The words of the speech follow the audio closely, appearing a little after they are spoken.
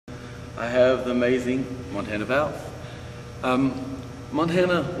I have the amazing Montana Fouts.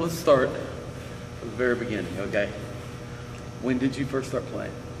 Montana, let's start at the very beginning, okay? When did you first start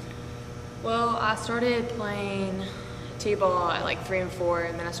playing? Well, I started playing T-ball at like 3 and 4,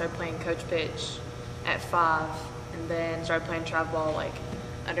 and then I started playing coach pitch at 5, and then started playing travel ball, like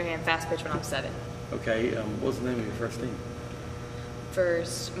underhand fast pitch when I was 7. Okay, what's the name of your first team?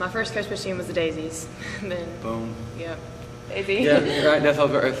 My first coach pitch team was the Daisies. And then, boom. Yep, Daisy. Yeah, right, that's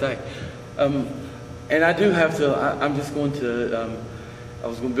what I was about to say. And I do have to, I'm just going to, I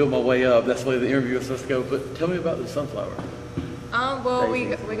was going to build my way up. That's the way the interview was supposed to go. But tell me about the sunflower. Well,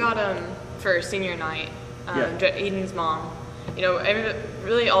 we got them for senior night. Eden's mom. You know,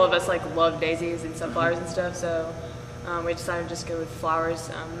 really all of us like love daisies and sunflowers and stuff. So we decided to just go with flowers.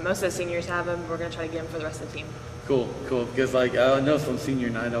 Most of the seniors have them. We're gonna try to get them for the rest of the team. Cool. Because like I know from senior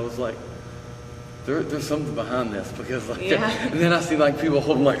night, I was like, there's something behind this because like, and then I see like people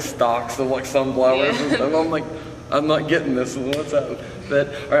holding like stalks of like sunflowers and stuff. I'm like, I'm not getting this. What's up?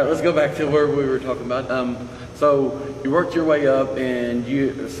 But all right, let's go back to where we were talking about. So you worked your way up, and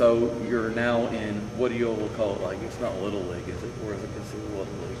you're now in, what do you all call it? Like, it's not Little League, is it? Or is it considered Little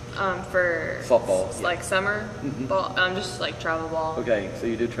League? For softball, like summer ball, just like travel ball. Okay, so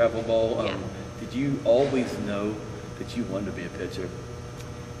you did travel ball. Yeah. Did you always know that you wanted to be a pitcher?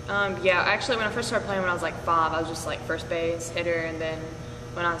 Yeah, actually, when I first started playing when I was like 5, I was just like first base hitter, and then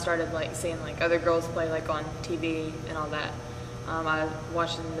when I started like seeing like other girls play like on TV and all that, I was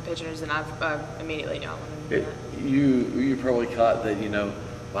watching the pitchers, and I immediately knew I wanted to do that. You probably caught that, you know,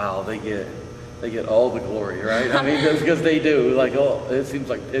 wow, they get all the glory, right? I mean, because they do. Like, it seems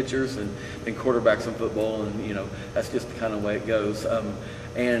like pitchers and quarterbacks in football, and you know, that's just the kind of way it goes.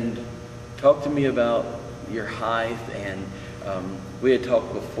 And talk to me about your height. And we had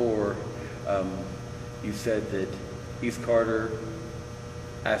talked before. You said that East Carter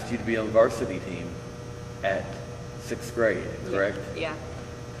asked you to be on the varsity team at 6th grade, correct? Yeah.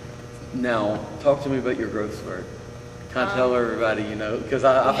 Now, talk to me about your growth spurt. Kind of tell everybody, you know, because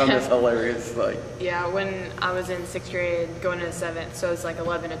I found this hilarious. Like, yeah, when I was in 6th grade, going into 7th, so it's like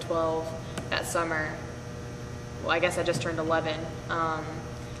 11 to 12 that summer. Well, I guess I just turned 11.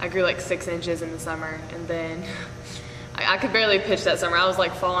 I grew like 6 inches in the summer, and then I could barely pitch that summer. I was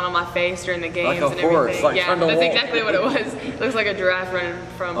like falling on my face during the games like and everything. Like yeah, that's exactly what it was. It looks like a giraffe running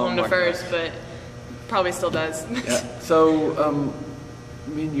from home to first, but probably still does. Yeah. So, I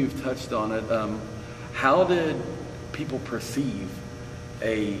mean, you've touched on it. How did people perceive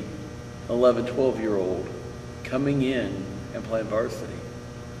a 11, 12-year-old coming in and playing varsity?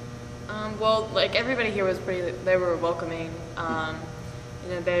 Well, like everybody here was they were welcoming.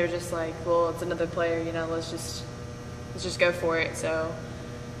 You know, they were just like, well, it's another player, you know, let's just go for it. So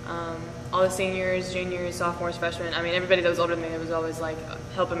all the seniors, juniors, sophomores, freshmen, I mean, everybody that was older than me was always like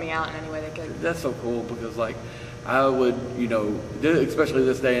helping me out in any way they could. That's so cool because like I would, you know, especially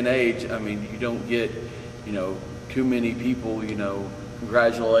this day and age, I mean, you don't get, you know, too many people, you know,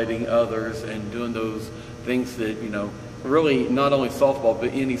 congratulating others and doing those things that, you know, really not only softball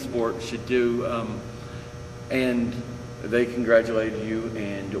but any sport should do. And they congratulated you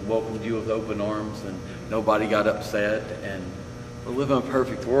and welcomed you with open arms, and nobody got upset. And we're living a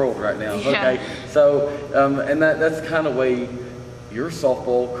perfect world right now. Yeah. Okay, so and that's kind of way your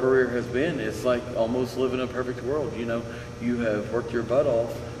softball career has been. It's like almost living a perfect world. You know, you have worked your butt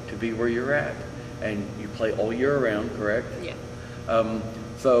off to be where you're at, and you play all year round, correct? Yeah.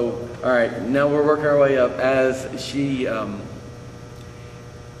 So, all right, now we're working our way up. As she,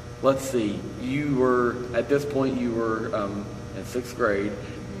 let's see, you were, at this point, you were in 6th grade,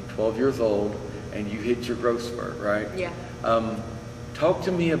 12 years old, and you hit your growth spurt, right? Yeah. Talk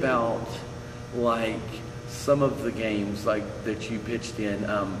to me about, like, some of the games, like, that you pitched in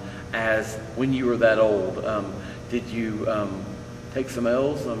as when you were that old. Did you take some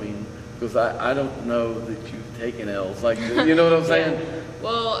L's? I mean, because I don't know that you've taken L's. Like, you know what I'm saying? Yeah.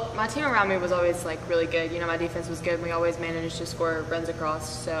 Well, my team around me was always like really good. You know, my defense was good. We always managed to score runs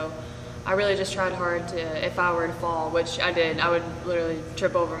across. So I really just tried hard to, if I were to fall, which I did, I would literally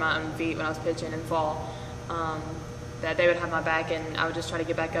trip over my own feet when I was pitching and fall. That they would have my back, and I would just try to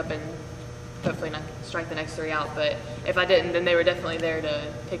get back up and hopefully not strike the next 3 out. But if I didn't, then they were definitely there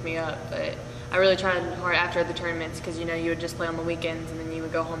to pick me up. But I really tried hard after the tournaments because, you know, you would just play on the weekends and then you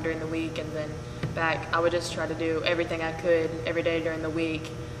would go home during the week and then back. I would just try to do everything I could every day during the week,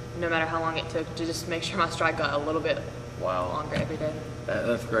 no matter how long it took, to just make sure my strike got a little bit longer every day.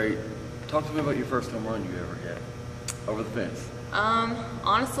 That's great. Talk to me about your first home run you ever hit over the fence.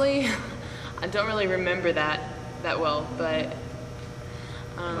 Honestly, I don't really remember that well, but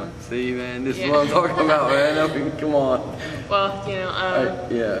See, man, this is what I'm talking about, man. I mean, come on. Well,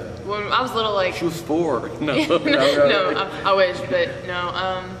 Yeah. when I was little, like She was 4. No, no, I wish, but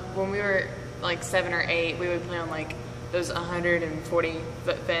no. When we were like 7 or 8, we would play on like those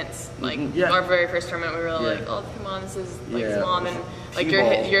 140-foot fence. Like our very first tournament, we were like, "Oh, come on, this is like small." And then like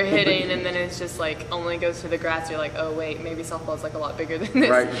you're hitting, and then it's just like only goes through the grass. You're like, "Oh wait, maybe softball's like a lot bigger than this."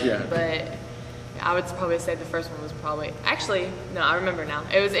 Right. Yeah. But I would probably say the first one was probably no. I remember now.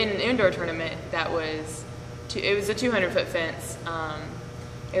 It was in an indoor tournament that was. It was a 200-foot fence.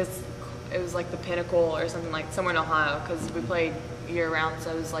 It was like the Pinnacle or something, like somewhere in Ohio, because we played year round, so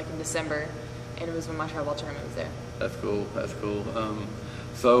it was like in December, and it was when my travel ball tournament was there. That's cool. That's cool.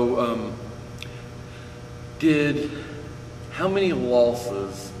 How many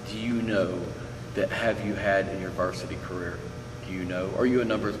losses do you know that have you had in your varsity career? Do you know? Are you a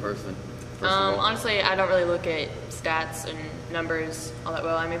numbers person? Honestly, I don't really look at stats and numbers all that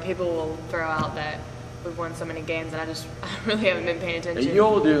well. I mean, people will throw out that we've won so many games, and I really haven't been paying attention. You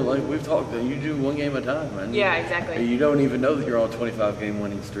all do, like we've talked, you do one game at a time, man. Yeah, exactly. You don't even know that you're on a 25-game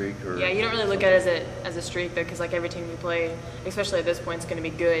winning streak. Yeah, you don't really look at it as a streak, though, because like every team you play, especially at this point, is going to be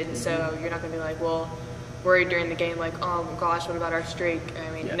good. So you're not going to be like, well, worried during the game, like, oh gosh, what about our streak?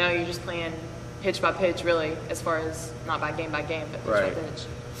 I mean, no, you're just playing pitch by pitch, really, as far as not by game, but pitch by pitch.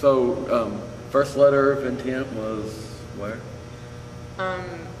 So, first letter of intent was where?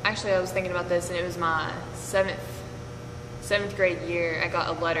 Actually, I was thinking about this, and it was my seventh grade year. I got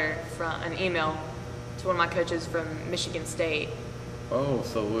a letter an email to one of my coaches from Michigan State. Oh,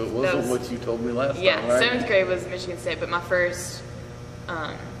 so it wasn't what you told me last time, right? Yeah, 7th grade was Michigan State, but my first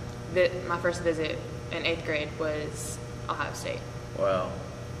visit in 8th grade was Ohio State. Wow.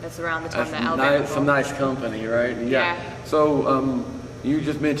 That's around the time that Alabama. Some nice company, right? Yeah. So you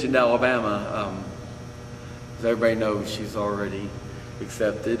just mentioned Alabama. As everybody knows, she's already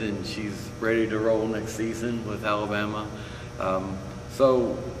accepted and she's ready to roll next season with Alabama.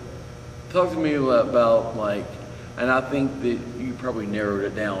 So talk to me about and I think that you probably narrowed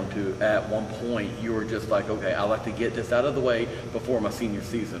it down to at one point you were just like, okay, I like to get this out of the way before my senior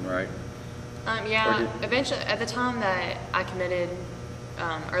season, right? Eventually, at the time that I committed,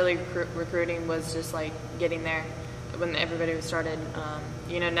 early recruiting was just like getting there when everybody started.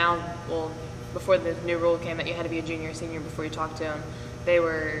 Before the new rule came that you had to be a junior or senior before you talked to them, they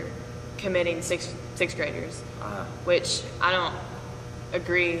were committing sixth graders, which I don't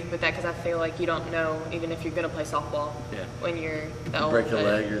agree with that because I feel like you don't know even if you're going to play softball when you're that old. Break a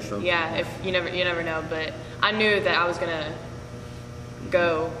leg or something. Yeah, if you never know. But I knew that I was going to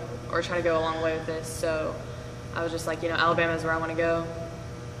go or try to go a long way with this, so I was just like, Alabama is where I want to go.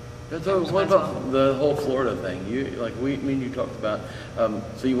 So what about the whole Florida thing? Me and you talked about.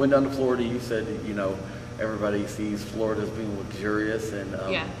 So you went down to Florida. You said everybody sees Florida as being luxurious, and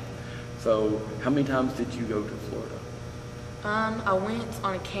So how many times did you go to Florida? I went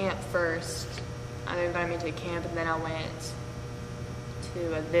on a camp first. They invited me to a camp, and then I went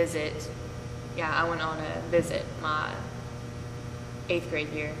to a visit. Yeah, I went on a visit my 8th grade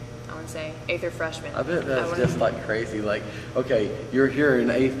year. I want to say 8th or freshman. I bet that's just like crazy. Like, okay, you're here in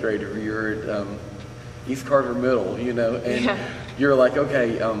 8th grade, or you're at East Carter Middle, and you're like,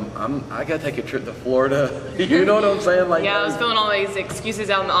 okay, I gotta take a trip to Florida. You know what I'm saying? Like, I was filling all these excuses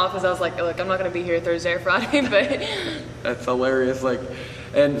out in the office. I was like, look, I'm not gonna be here Thursday or Friday, but that's hilarious. Like,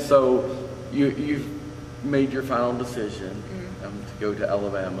 and so you've made your final decision to go to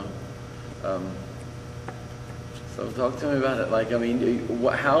Alabama. So talk to me about it.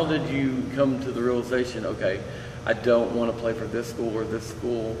 How did you come to the realization, okay, I don't want to play for this school or this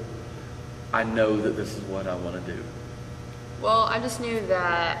school. I know that this is what I want to do. Well, I just knew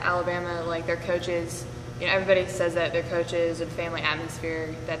that Alabama, their coaches, everybody says that their coaches and family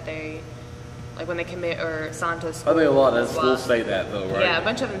atmosphere that they, when they commit or sign to a school. I think a lot of schools say that though, right? Yeah, a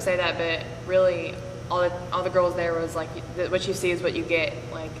bunch of them say that, but really all the girls there was like, what you see is what you get.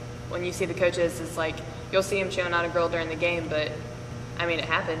 Like, when you see the coaches, it's like, you'll see them showing out a girl during the game, but I mean, it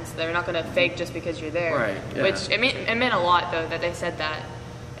happens. They're not going to fake just because you're there. Right. Yeah. Which it meant a lot though that they said that,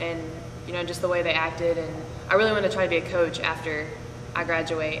 and just the way they acted. And I really want to try to be a coach after I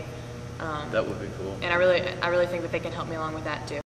graduate. That would be cool. And I really think that they can help me along with that too.